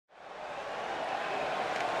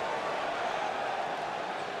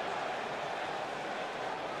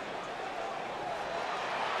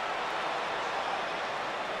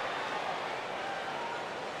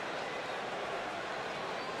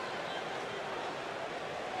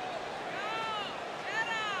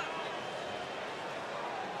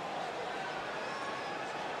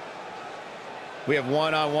We have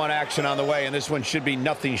one-on-one action on the way, and this one should be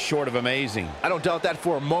nothing short of amazing. I don't doubt that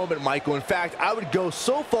for a moment, Michael. In fact, I would go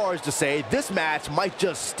so far as to say this match might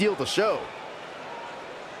just steal the show.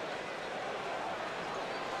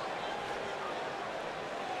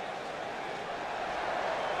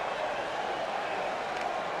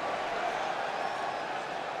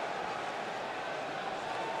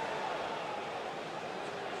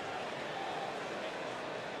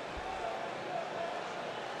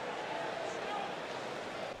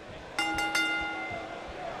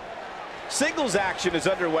 Singles action is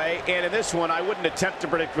underway, and in this one, I wouldn't attempt to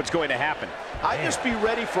predict what's going to happen. I'd just be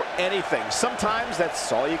ready for anything. Sometimes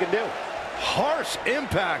that's all you can do. Harsh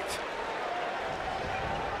impact.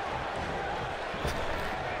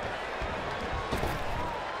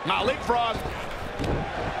 Now leapfrog.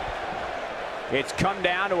 It's come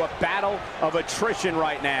down to a battle of attrition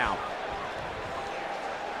right now.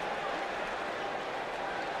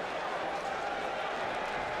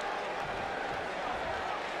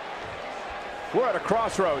 We're at a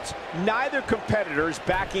crossroads. Neither competitor's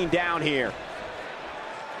backing down here.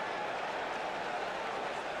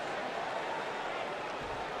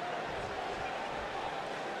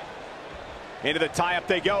 Into the tie-up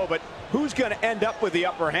they go, but who's going to end up with the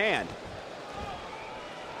upper hand?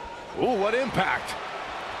 Ooh, what impact.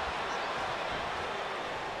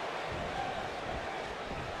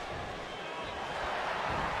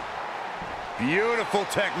 Beautiful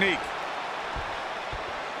technique.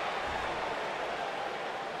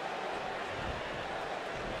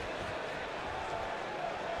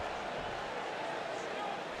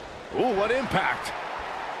 Ooh, what impact.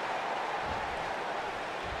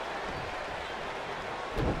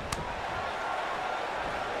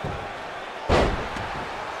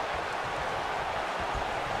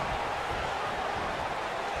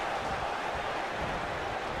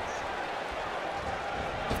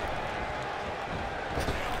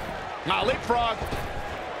 Now leapfrog.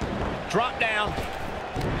 Drop down.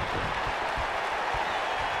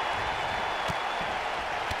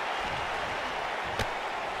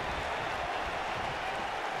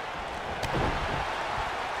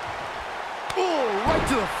 Right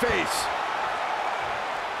to the face.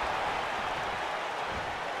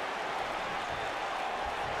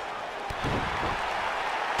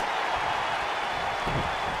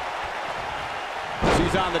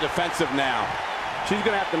 She's on the defensive now. She's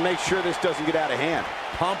going to have to make sure this doesn't get out of hand.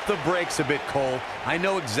 Pump the brakes a bit, Cole. I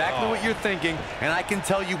know exactly what you're thinking, and I can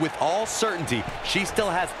tell you with all certainty, she still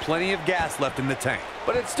has plenty of gas left in the tank.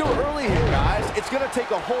 But it's still early here, guys. It's going to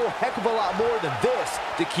take a whole heck of a lot more than this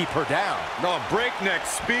to keep her down. No, breakneck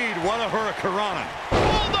speed, one of Hurricanrana.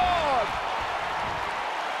 Bulldog!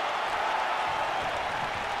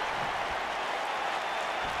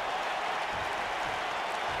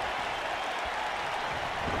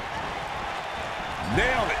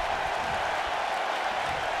 Nailed it.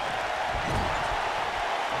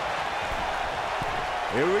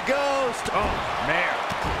 Here we go. Oh, man.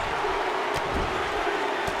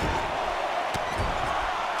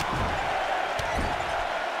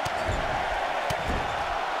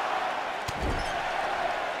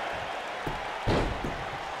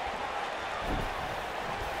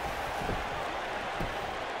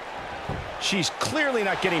 She's clearly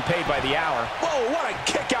not getting paid by the hour. Whoa, what a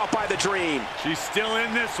kick out by the Dream. She's still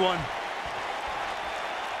in this one.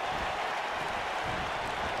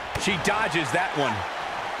 She dodges that one.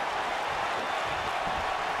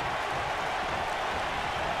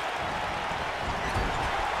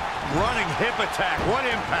 Running hip attack. What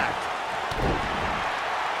impact.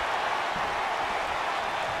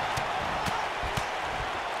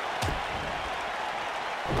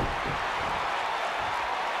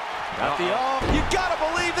 Got the arm. You gotta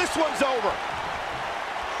believe this one's over.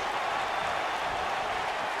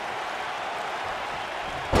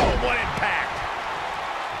 Oh, what impact.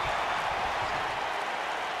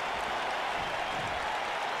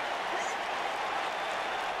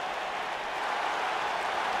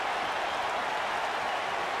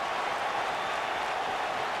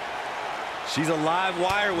 She's a live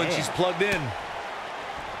wire when she's plugged in.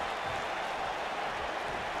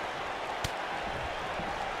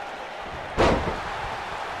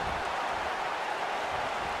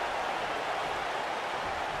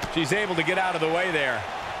 She's able to get out of the way there.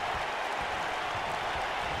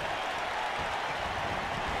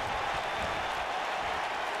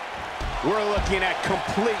 We're looking at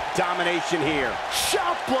complete domination here.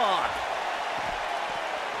 Shot block.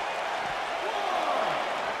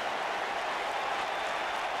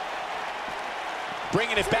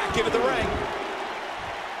 Bringing it back into the ring.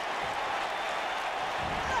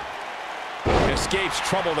 Escapes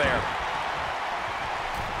trouble there.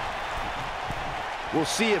 We'll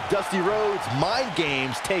see if Dusty Rhodes' mind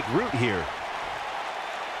games take root here.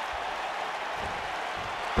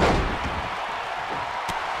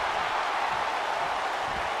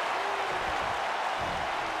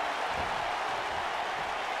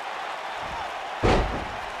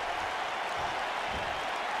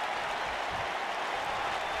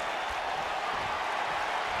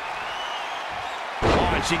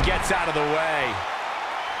 She gets out of the way.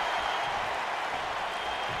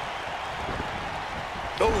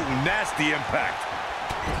 Oh, nasty impact.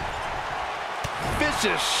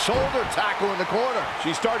 Vicious shoulder tackle in the corner.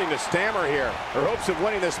 She's starting to stammer here. Her hopes of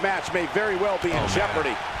winning this match may very well be in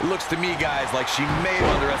jeopardy. It looks to me, guys, like she may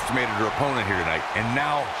have underestimated her opponent here tonight, and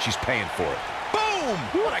now she's paying for it. Boom!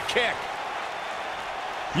 What a kick.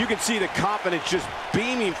 You can see the confidence just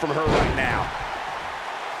beaming from her right now.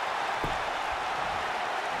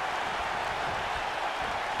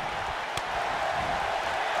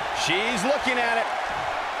 She's looking at it.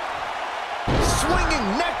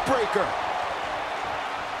 Swinging neck breaker.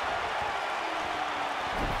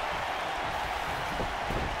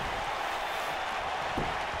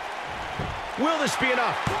 Will this be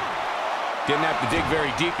enough? Didn't have to dig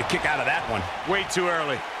very deep to kick out of that one. Way too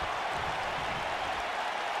early.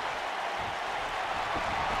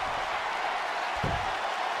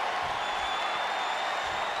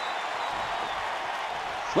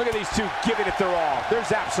 Look at these two giving it their all.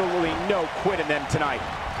 There's absolutely no quit in them tonight.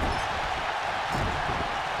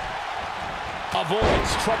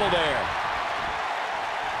 Avoids trouble there.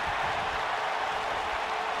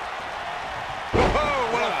 Oh,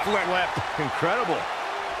 what a flip. Incredible.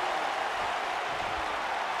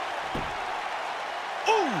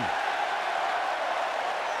 Ooh!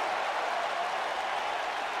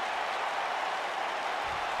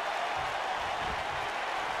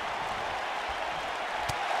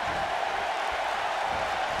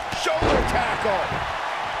 Shoulder tackle.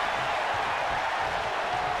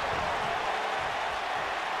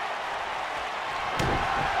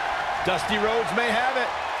 Dusty Rhodes may have it.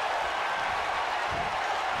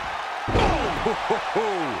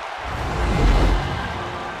 Oh!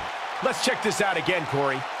 Let's check this out again,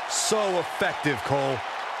 Corey. So effective, Cole.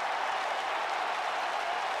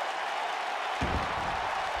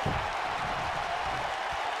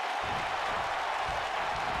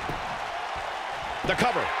 The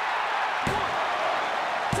cover.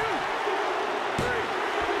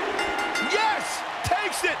 Yes!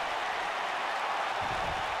 Takes it!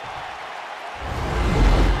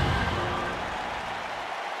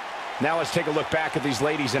 Now let's take a look back at these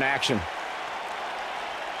ladies in action.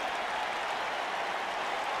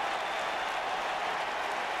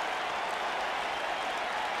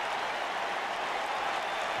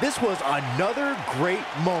 This was another great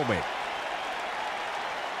moment.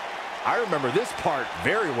 I remember this part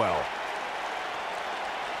very well.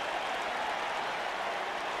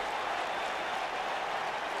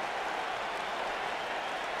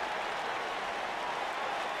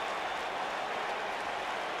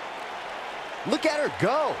 Look at her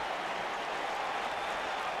go.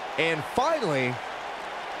 And finally,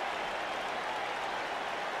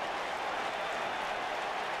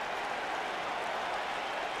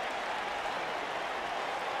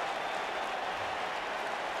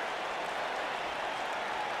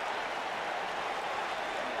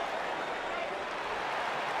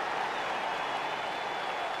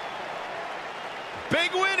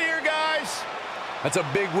 big win here, guys. That's a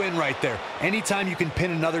big win right there. Anytime you can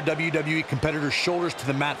pin another WWE competitor's shoulders to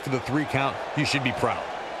the mat for the 3 count, you should be proud.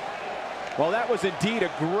 Well, that was indeed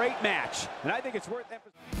a great match, and I think it's worth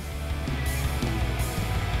emphasizing.